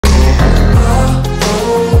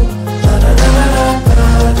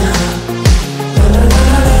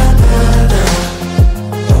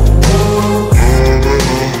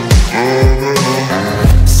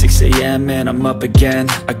up again.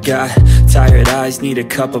 I got tired eyes, need a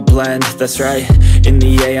cup of blend. That's right, in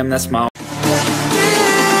the AM, that's my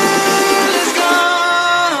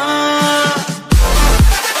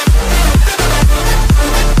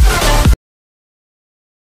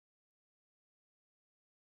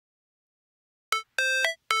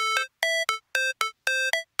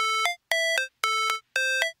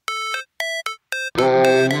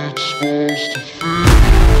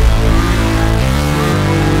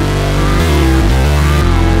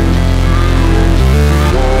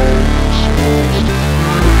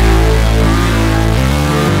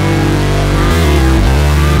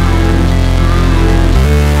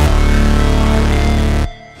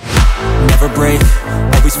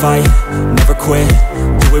fight, never quit,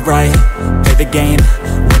 do it right, play the game,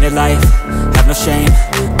 win it life, have no shame,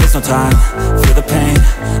 there's no time, feel the pain,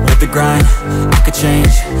 live the grind, I could change,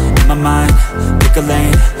 in my mind, pick a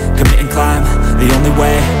lane, commit and climb, the only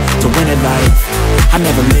way to win it life, I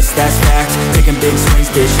never miss, that's fact, taking big swings,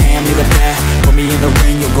 bitch, hand me the bat, put me in the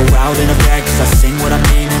ring, you'll go out in a bag, cause I sing what I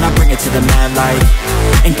mean and I bring it to the mad light,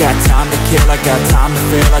 ain't got time to kill, I got time to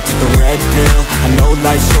feel, I took the red pill, I know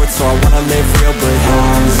life's short so I wanna live real, but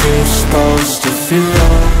how's it supposed to feel?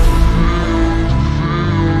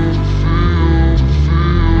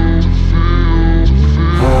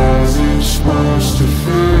 How's it supposed to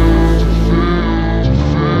feel?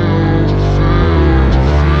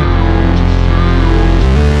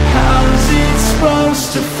 How's it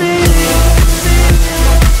supposed to feel?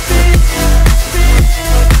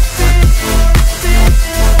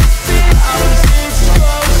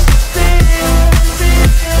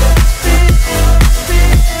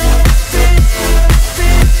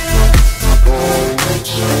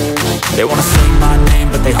 They wanna say my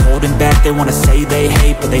name, but they holding back. They wanna say they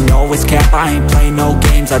hate, but they know it's cap. I ain't play no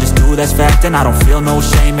games, I just do, that's fact. And I don't feel no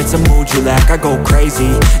shame, it's a mood you lack. I go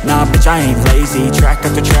crazy, nah bitch I ain't lazy. Track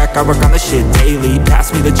after track, I work on this shit daily.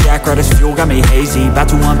 Pass me the jack, right as fuel, got me hazy. About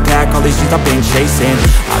to unpack all these things I've been chasing.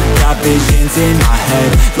 I've got visions in my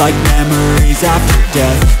head, like memories after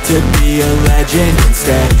death. To be a legend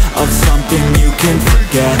instead of something you can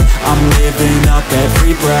forget. I'm living up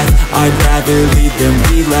every breath, I'd rather lead than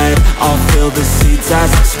be led. I'll fill the seeds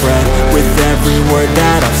as I spread with every word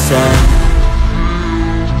that I've said.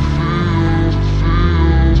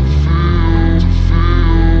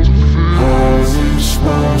 How's it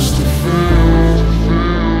supposed to feel?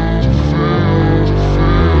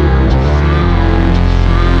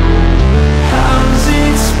 How's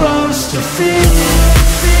it supposed to feel?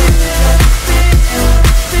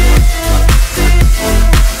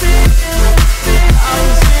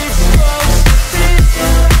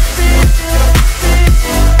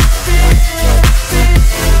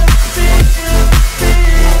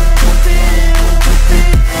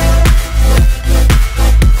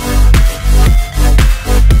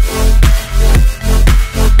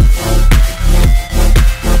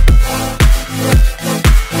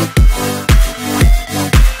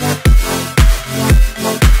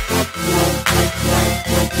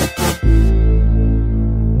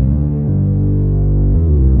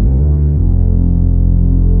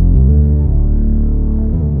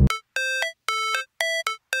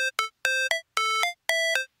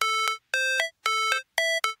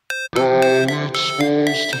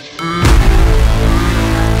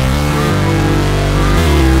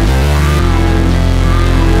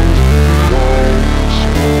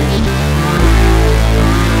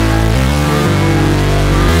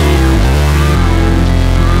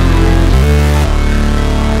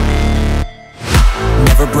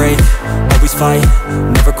 Fight,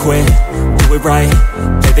 never quit, do it right,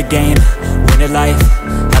 play the game, win it life,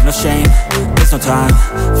 have no shame, there's no time,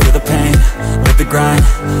 feel the pain, live the grind,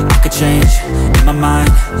 I could change, in my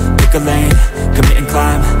mind, pick a lane, commit and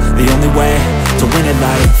climb, the only way to win it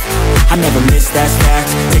life, I never miss, that's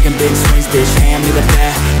fact, taking big swings, bitch, hand me the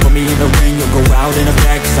bat, put me in the ring, you'll go out in a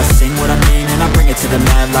bag, cause I sing what I mean and I bring it to the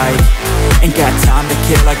mad light, ain't got time to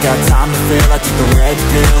kill, I got time to feel, I took the red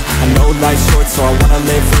pill, I know life's short so I wanna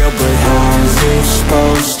live real, but how's it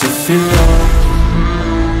supposed to feel?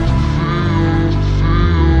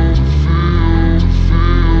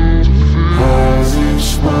 How's it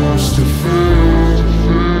supposed to feel?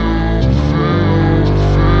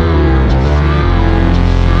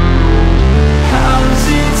 How's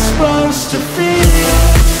it supposed to feel?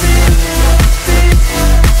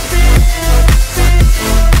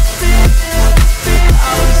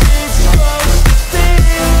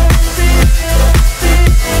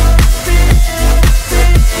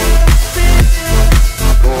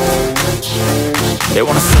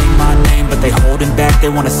 back, they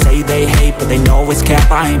wanna say they hate, but they know it's cap.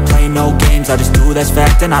 I ain't play no games, I just do that's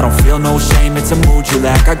fact. And I don't feel no shame, it's a mood you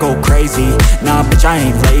lack. I go crazy, nah bitch I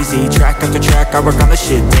ain't lazy. Track after track, I work on this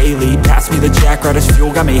shit daily. Pass me the jack, right as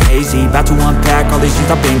fuel, got me hazy. About to unpack all these things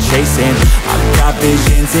I've been chasing. I've got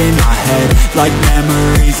visions in my head, like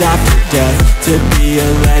memories after death. To be a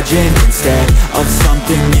legend instead of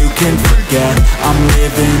something you can forget. I'm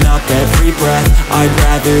living up every breath, I'd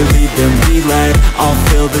rather lead than be led. I'll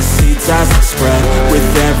fill the seats as I spread, with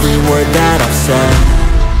every word that I've said.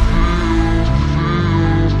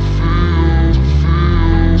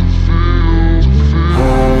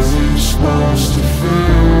 Supposed to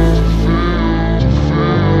feel.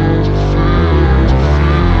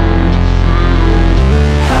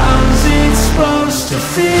 How's it supposed to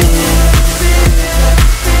feel?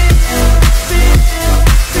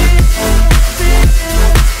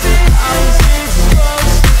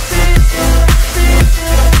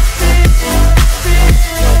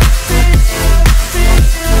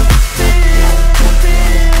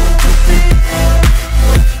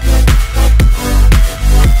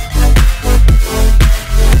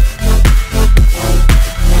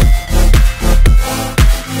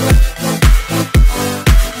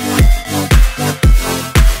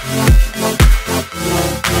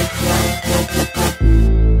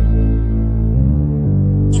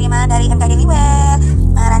 Dari MKD Liwel,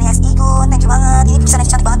 Marani Igs Ayu, thank you banget. Ini pesannya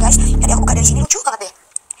cantik banget guys. Tadi aku buka dari sini lucu banget deh.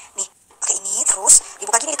 Nih, pakai ini terus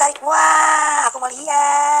dibuka gini ditarik. Wah, aku mau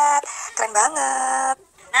lihat. Keren banget.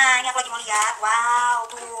 Nah, ini aku lagi mau lihat. Wow,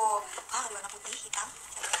 tuh. Wah, ada warna putih, hitam,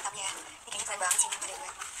 ada hitamnya. Ini kayaknya keren banget sih MKD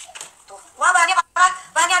Liwel. Tuh, wah bahannya parah,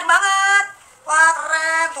 bahannya adem banget. Wah,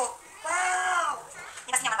 keren tuh. Wow. Ini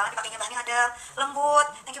pasti nyaman banget dipakainya, bahannya adem, lembut.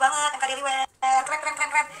 Thank you banget MKD Liwel. Keren, keren, keren,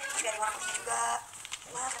 keren. Ini dari warna putihnya juga.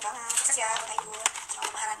 Wah keren banget, sukses ya buat Ayu sama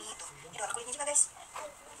Maharani itu. Ini warna kulitnya juga guys.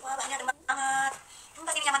 Wah bahannya adem banget.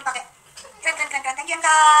 Pasti ini nyaman dipakai. Keren keren keren keren. Thank you MK.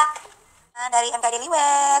 Nah, dari MKD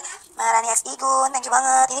Liwel, Maharani Igs Ayu, thank you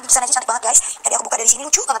banget. Ini bikisannya cantik banget guys. Tadi aku buka dari sini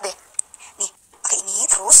lucu banget deh. Nih pakai ini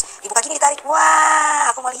terus dibuka gini ditarik.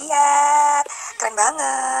 Wah aku mau lihat. Keren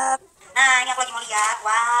banget. Nah ini aku lagi mau lihat.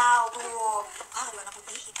 Wow tuh. Wah ada warna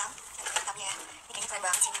putih, hitam, ada hitamnya. Ini kayaknya keren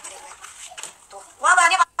banget sih MKD Liwel. Tuh. Wah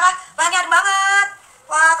bahannya parah, bahannya adem banget.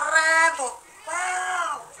 Wah keren tuh.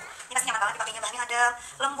 Wow. Ini pasti nyaman banget dipakainya, bahannya adem,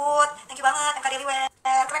 lembut. Thank you banget MKD Liwel.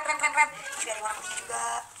 Keren keren keren keren. Ini dari warna putihnya juga.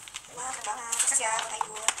 Wah keren banget. Sukses ya buat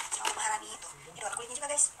Ayu sama Maharani itu. Ini warna kulitnya juga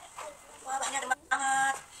guys. Wah bahannya adem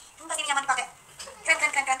banget. Pasti nyaman dipakai. Keren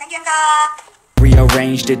keren keren keren. Thank you MK.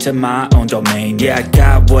 Rearranged it to my own domain. Yeah, I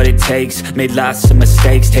got what it takes. Made lots of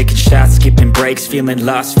mistakes, taking shots, skipping breaks, feeling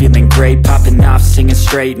lost, feeling great, popping off, singing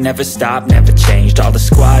straight, never stopped, never changed. All the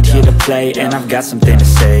squad here to play, and I've got something to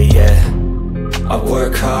say. Yeah, I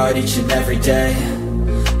work hard each and every day.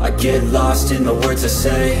 I get lost in the words I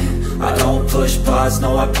say. I don't push pause,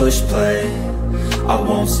 no I push play. I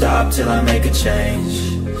won't stop till I make a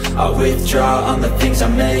change. I withdraw on the things I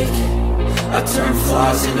make. I turn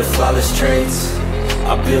flaws into flawless traits.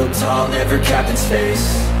 I build tall, never capped in space.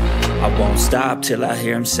 I won't stop till I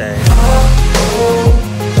hear him say, oh, oh,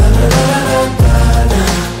 la, la, la, la, la, la.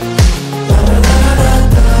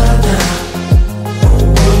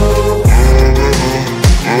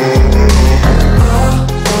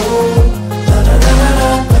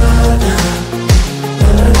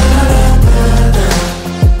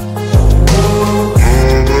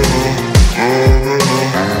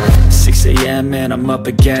 And I'm up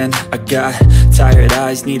again. I got tired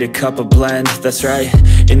eyes, need a cup of blend. That's right,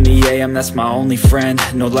 in the AM, that's my only friend.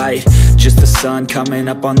 No light, just the sun coming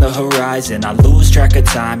up on the horizon. I lose track of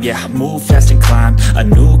time, yeah, I move fast and climb a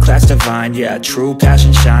new class divine, yeah, true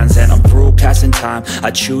passion shines. And I'm through passing time,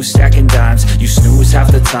 I choose stacking dimes. You snooze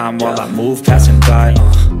half the time while I move passing by.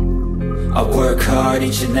 I work hard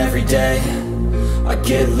each and every day. I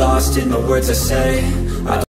get lost in the words I say.